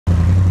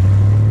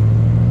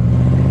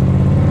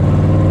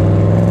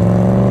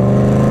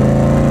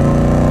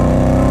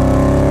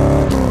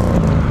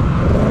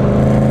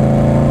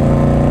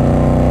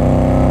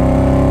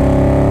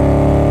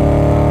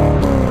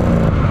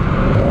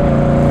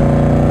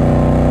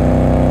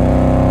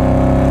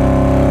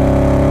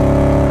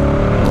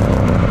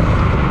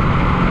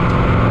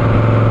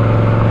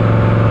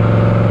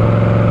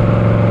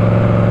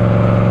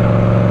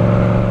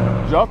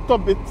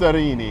Giotto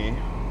Bizzarrini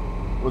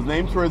was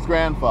named for his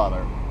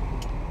grandfather.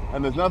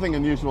 And there's nothing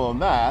unusual in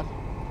that.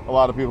 A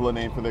lot of people are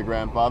named for their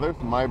grandfathers.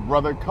 My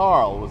brother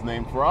Carl was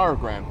named for our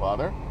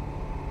grandfather.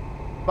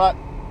 But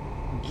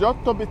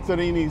Giotto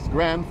Bizzarrini's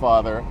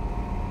grandfather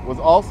was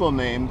also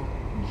named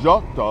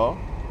Giotto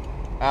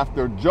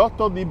after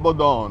Giotto di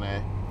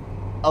Bodone,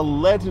 a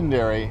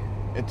legendary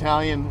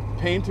Italian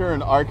painter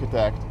and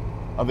architect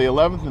of the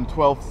 11th and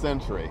 12th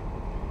century.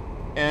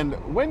 And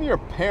when your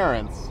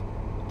parents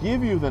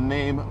give you the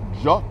name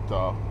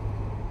Giotto,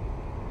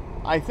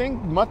 I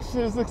think much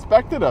is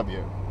expected of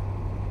you.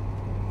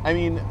 I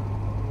mean,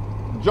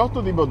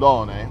 Giotto di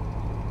Bodone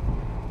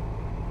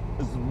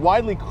is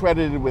widely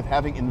credited with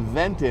having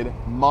invented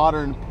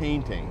modern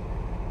painting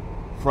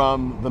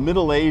from the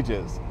Middle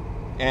Ages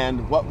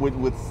and what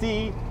would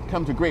see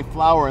come to great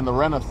flower in the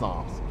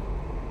Renaissance.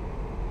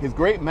 His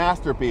great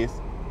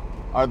masterpiece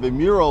are the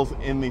murals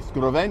in the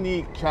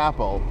Scrovegni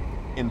Chapel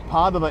in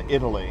Padua,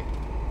 Italy,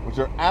 which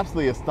are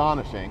absolutely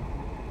astonishing.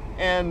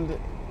 And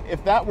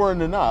if that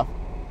weren't enough,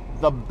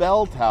 the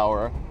bell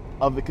tower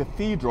of the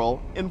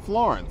cathedral in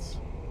Florence.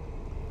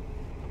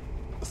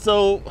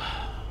 So,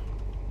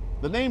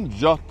 the name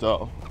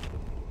Giotto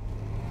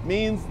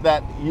means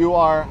that you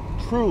are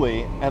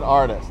truly an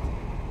artist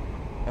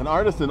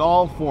in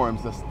all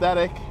forms,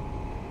 aesthetic,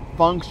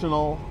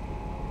 functional,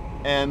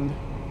 and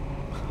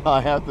I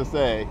have to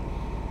say,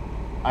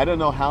 I don't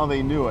know how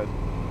they knew it,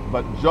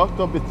 but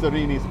Giotto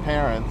Bizzarrini's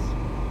parents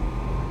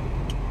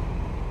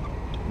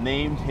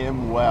named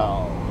him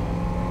well.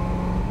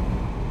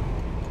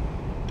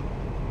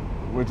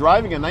 We're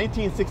driving a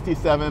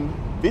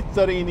 1967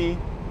 Bizzarrini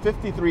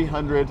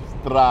 5300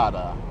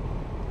 Strada.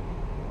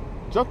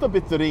 Giotto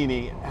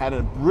Bizzarrini had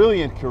a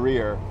brilliant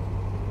career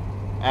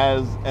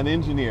as an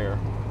engineer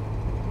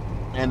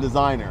and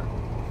designer.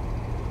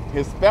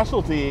 His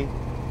specialty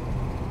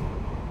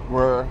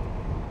were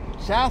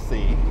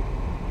chassis.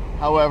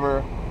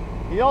 However,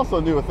 he also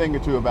knew a thing or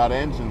two about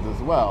engines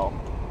as well.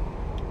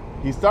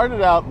 He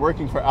started out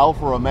working for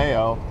Alfa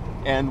Romeo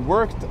and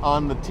worked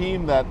on the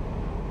team that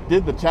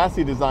did the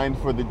chassis design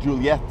for the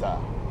Giulietta,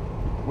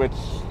 which,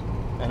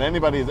 and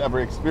anybody who's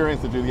ever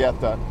experienced the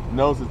Giulietta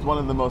knows it's one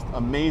of the most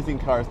amazing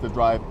cars to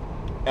drive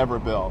ever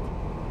built.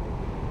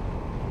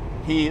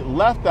 He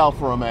left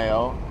Alfa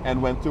Romeo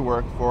and went to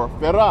work for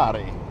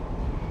Ferrari,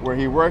 where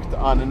he worked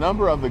on a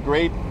number of the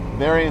great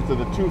variants of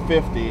the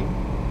 250,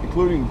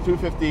 including the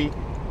 250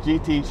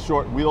 GT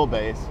short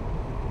wheelbase,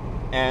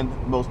 and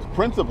most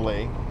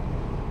principally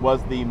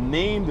was the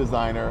main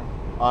designer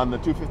on the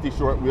 250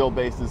 short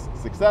wheelbase's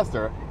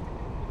successor,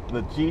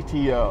 the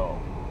GTO.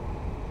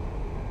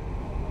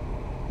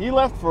 He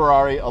left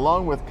Ferrari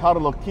along with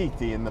Carlo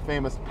Chiti in the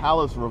famous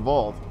Palace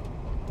Revolt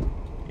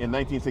in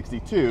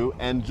 1962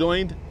 and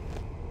joined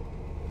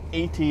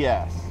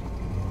ATS.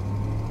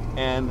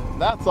 And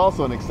that's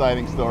also an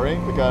exciting story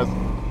because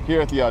here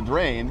at the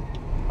Audrain,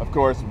 of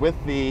course, with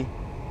the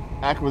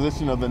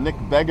acquisition of the Nick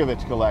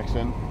Begovic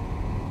collection,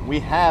 we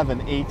have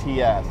an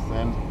ATS,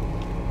 and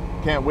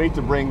can't wait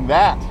to bring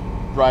that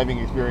driving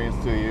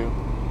experience to you.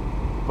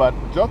 But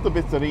Giotto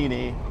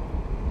Bizzarrini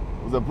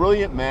was a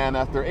brilliant man.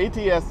 After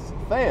ATS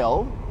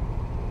failed,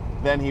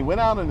 then he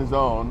went out on his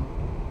own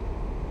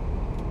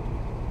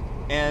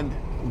and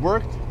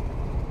worked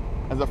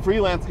as a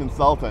freelance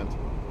consultant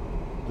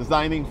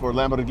designing for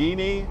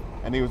Lamborghini,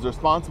 and he was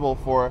responsible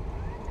for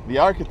the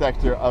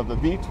architecture of the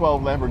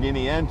V12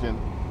 Lamborghini engine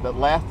that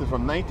lasted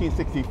from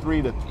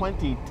 1963 to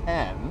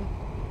 2010,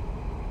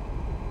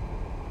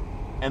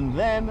 and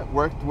then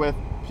worked with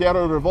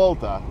Piero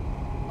Rivolta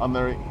on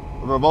the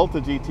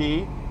Rivolta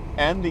GT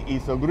and the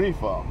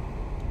Isogrifo.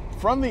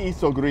 From the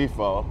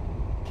Isogrifo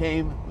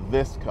came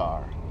this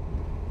car.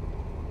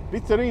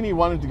 Bizzarrini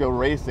wanted to go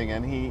racing,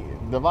 and he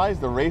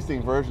devised a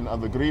racing version of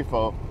the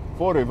Grifo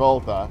for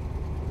Rivolta,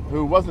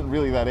 who wasn't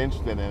really that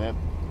interested in it,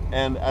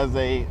 and as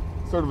a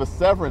sort of a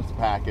severance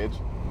package,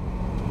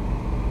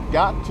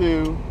 got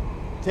to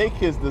take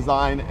his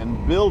design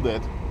and build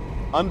it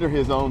under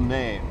his own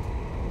name.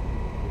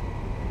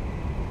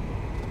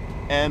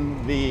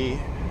 And the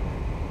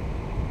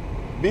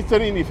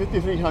Bizzarrini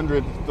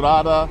 5300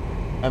 Strada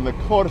and the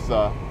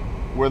Corsa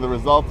were the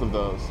results of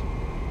those.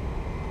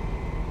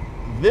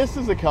 This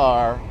is a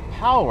car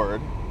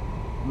powered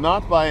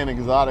not by an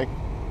exotic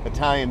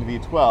Italian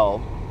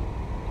V12,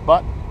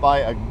 but by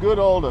a good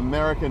old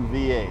American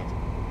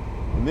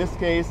V8. In this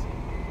case,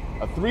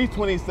 a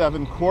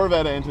 327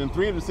 Corvette engine,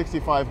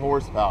 365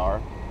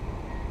 horsepower.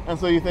 And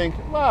so you think,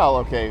 well,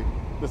 okay,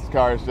 this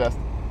car is just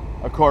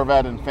a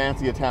Corvette in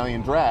fancy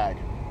Italian drag.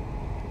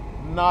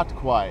 Not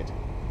quite.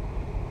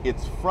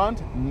 It's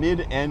front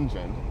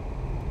mid-engine.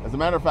 As a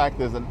matter of fact,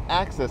 there's an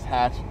access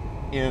hatch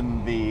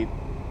in the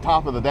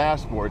top of the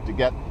dashboard to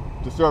get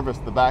to service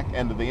the back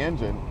end of the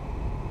engine.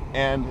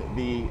 And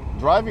the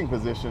driving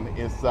position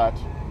is such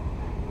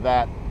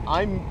that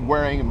I'm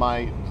wearing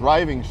my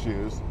driving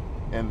shoes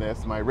in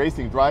this, my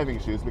racing driving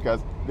shoes,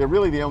 because they're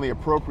really the only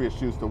appropriate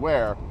shoes to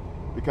wear,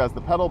 because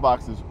the pedal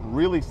box is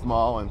really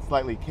small and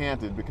slightly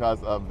canted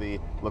because of the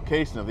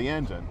location of the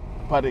engine.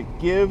 but it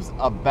gives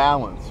a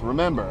balance.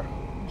 Remember,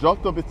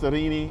 Giotto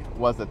Bizzarrini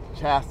was a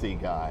chassis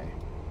guy,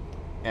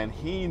 and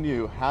he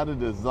knew how to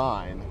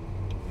design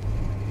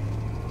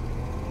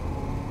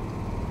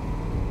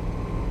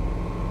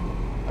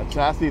a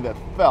chassis that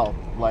felt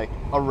like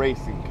a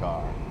racing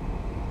car.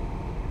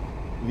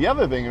 The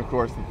other thing, of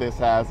course, that this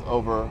has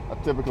over a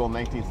typical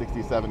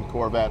 1967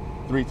 Corvette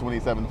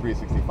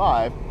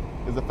 327/365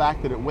 is the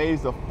fact that it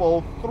weighs a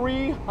full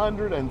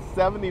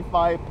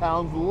 375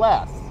 pounds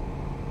less.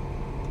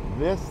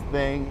 This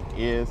thing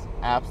is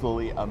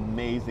absolutely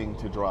amazing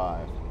to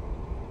drive.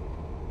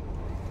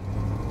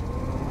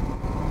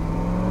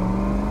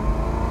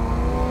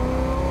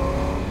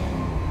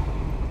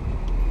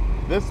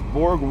 This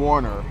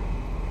Borg-Warner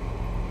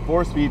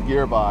 4-speed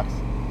gearbox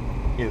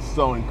is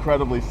so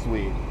incredibly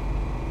sweet.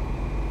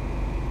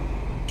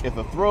 If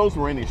the throws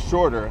were any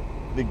shorter,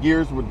 the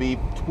gears would be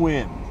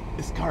twinned.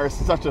 This car is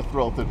such a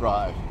thrill to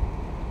drive.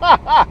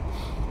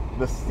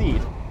 The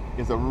seat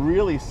is a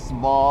really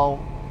small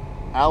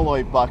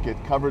alloy bucket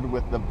covered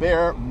with the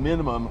bare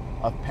minimum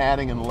of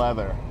padding and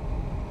leather.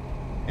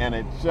 And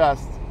it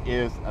just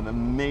is an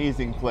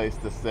amazing place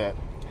to sit.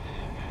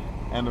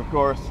 And of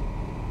course,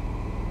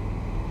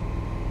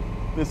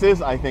 this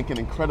is, I think, an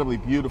incredibly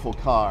beautiful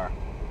car.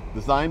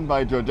 Designed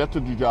by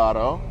Giorgetto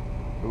Giugiaro,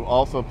 who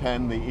also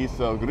penned the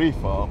ISO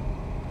Grifo.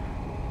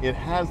 It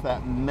has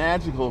that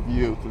magical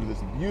view through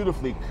this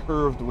beautifully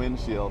curved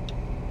windshield,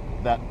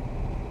 that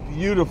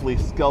beautifully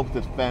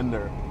sculpted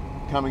fender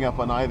coming up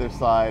on either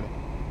side.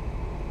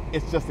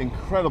 It's just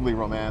incredibly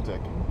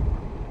romantic.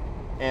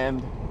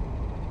 And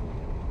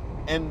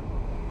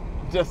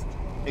just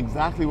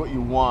exactly what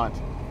you want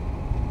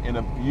in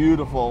a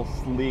beautiful,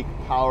 sleek,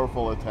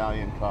 powerful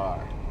Italian car.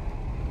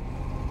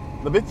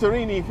 The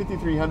Bizzarrini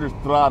 5300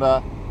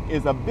 Strada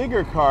is a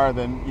bigger car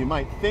than you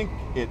might think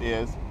it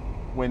is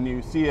when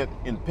you see it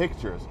in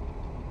pictures,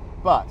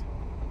 but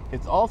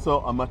it's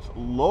also a much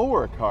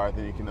lower car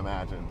than you can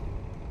imagine.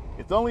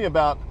 It's only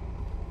about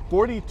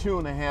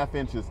 42.5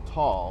 inches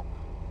tall.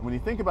 When you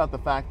think about the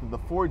fact that the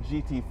Ford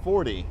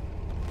GT40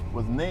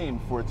 was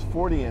named for its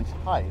 40-inch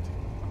height,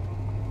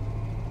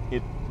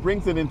 it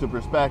brings it into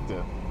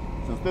perspective,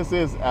 since this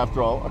is,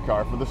 after all, a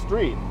car for the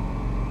street.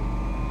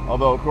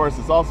 Although, of course,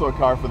 it's also a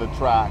car for the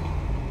track.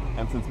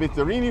 And since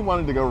Bizzarrini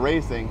wanted to go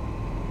racing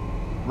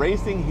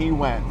he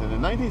went. And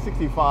in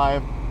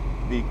 1965,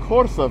 the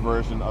Corsa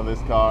version of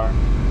this car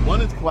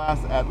won its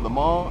class at Le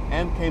Mans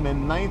and came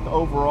in 9th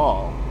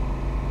overall.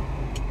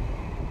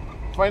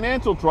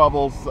 Financial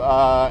troubles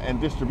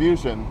and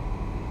distribution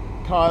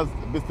caused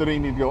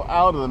Bizzarrini to go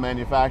out of the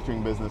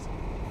manufacturing business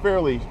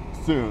fairly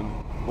soon.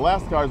 The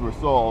last cars were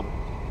sold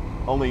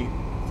only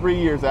 3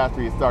 years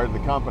after he started the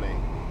company.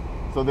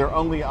 So there are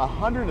only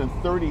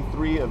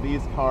 133 of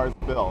these cars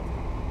built.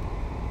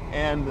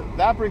 And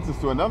that brings us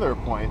to another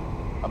point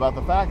about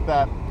the fact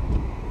that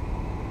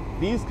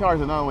these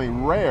cars are not only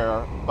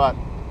rare, but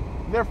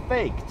they're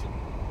faked.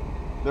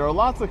 There are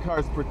lots of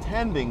cars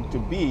pretending to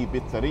be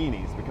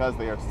Bizzarrinis because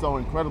they are so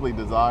incredibly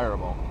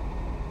desirable.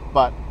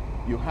 But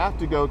you have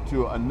to go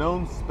to a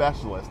known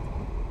specialist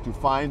to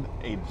find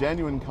a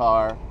genuine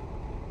car,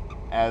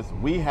 as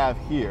we have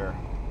here.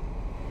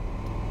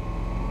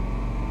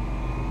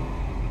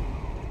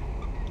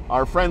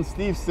 Our friend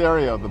Steve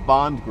Serio, the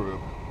Bond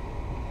Group,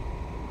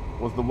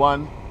 was the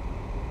one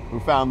who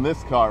found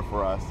this car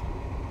for us.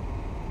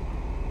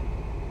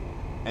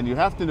 And you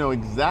have to know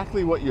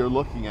exactly what you're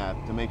looking at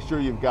to make sure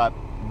you've got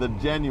the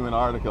genuine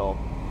article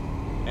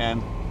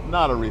and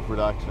not a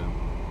reproduction.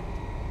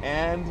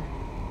 And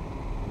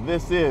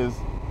this is,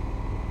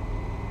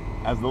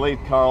 as the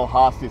late Carl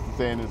Haas used to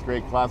say in his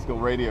great classical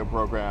radio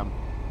program,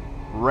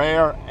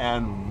 rare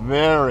and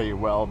very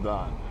well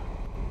done.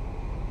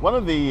 One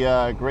of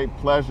the great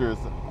pleasures,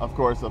 of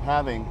course, of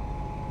having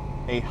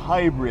a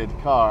hybrid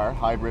car,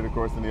 hybrid, of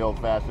course, in the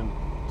old-fashioned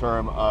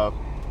term of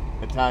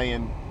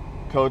Italian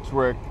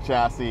coachwork,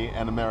 chassis,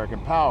 and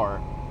American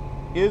power,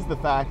 is the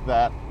fact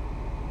that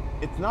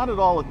it's not at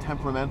all a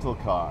temperamental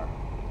car.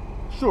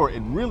 Sure,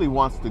 it really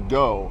wants to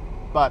go,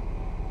 but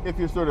if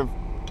you're sort of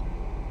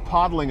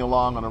toddling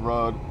along on a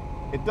road,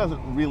 it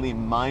doesn't really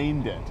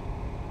mind it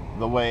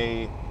the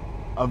way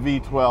a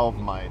V12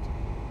 might.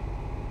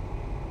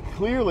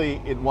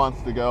 Clearly, it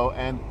wants to go,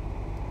 and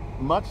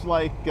much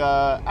like,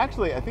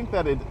 actually, I think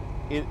that it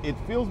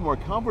feels more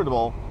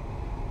comfortable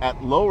at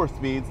lower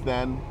speeds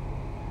than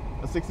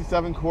a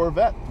 67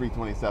 Corvette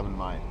 327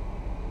 might.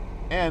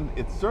 And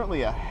it's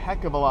certainly a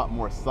heck of a lot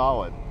more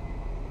solid.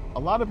 A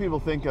lot of people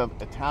think of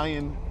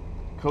Italian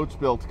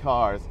coach-built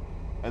cars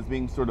as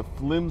being sort of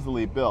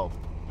flimsily built.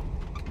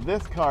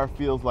 This car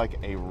feels like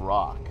a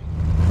rock.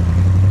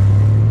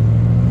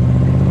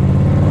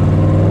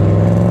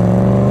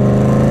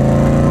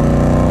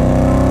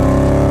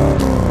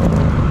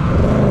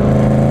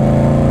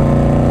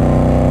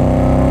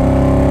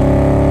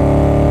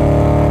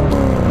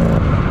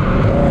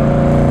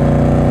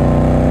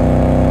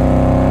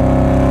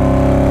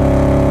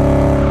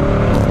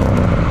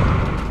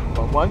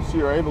 Once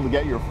you're able to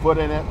get your foot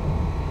in it,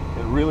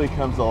 it really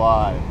comes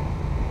alive.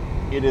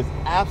 It is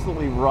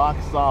absolutely rock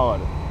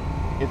solid.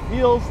 It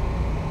feels,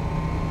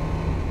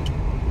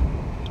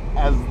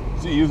 as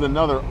to use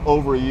another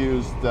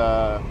overused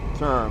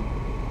term,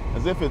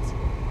 as if it's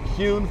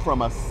hewn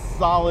from a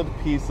solid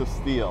piece of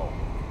steel.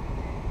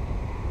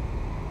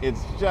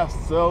 It's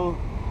just so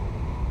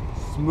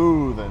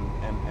smooth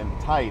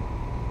and tight,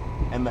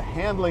 and the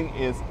handling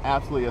is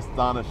absolutely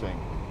astonishing.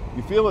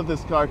 You feel that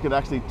this car could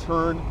actually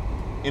turn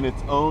in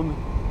its own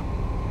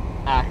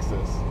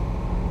axis.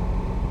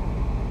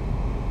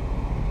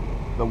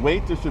 The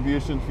weight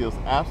distribution feels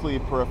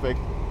absolutely perfect.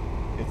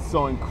 It's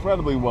so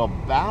incredibly well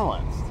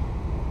balanced.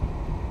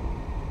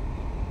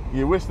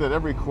 You wish that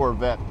every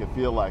Corvette could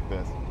feel like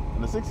this.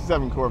 And the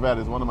 67 Corvette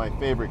is one of my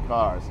favorite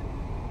cars.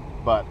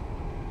 But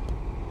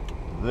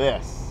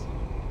this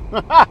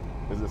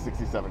is a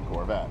 67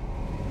 Corvette.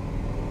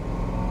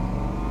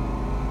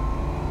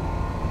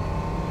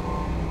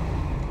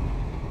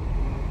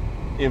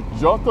 If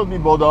Giotto di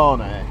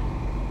Bodone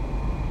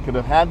could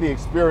have had the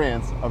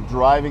experience of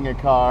driving a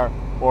car,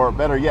 or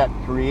better yet,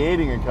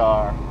 creating a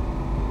car,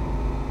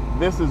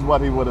 this is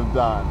what he would have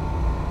done.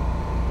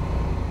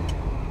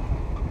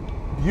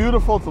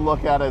 Beautiful to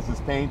look at as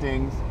his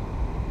paintings,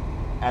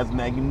 as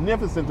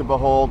magnificent to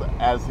behold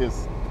as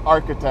his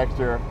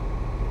architecture.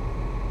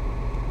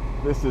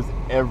 This is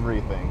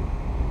everything.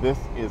 This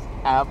is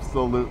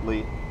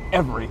absolutely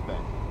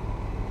everything.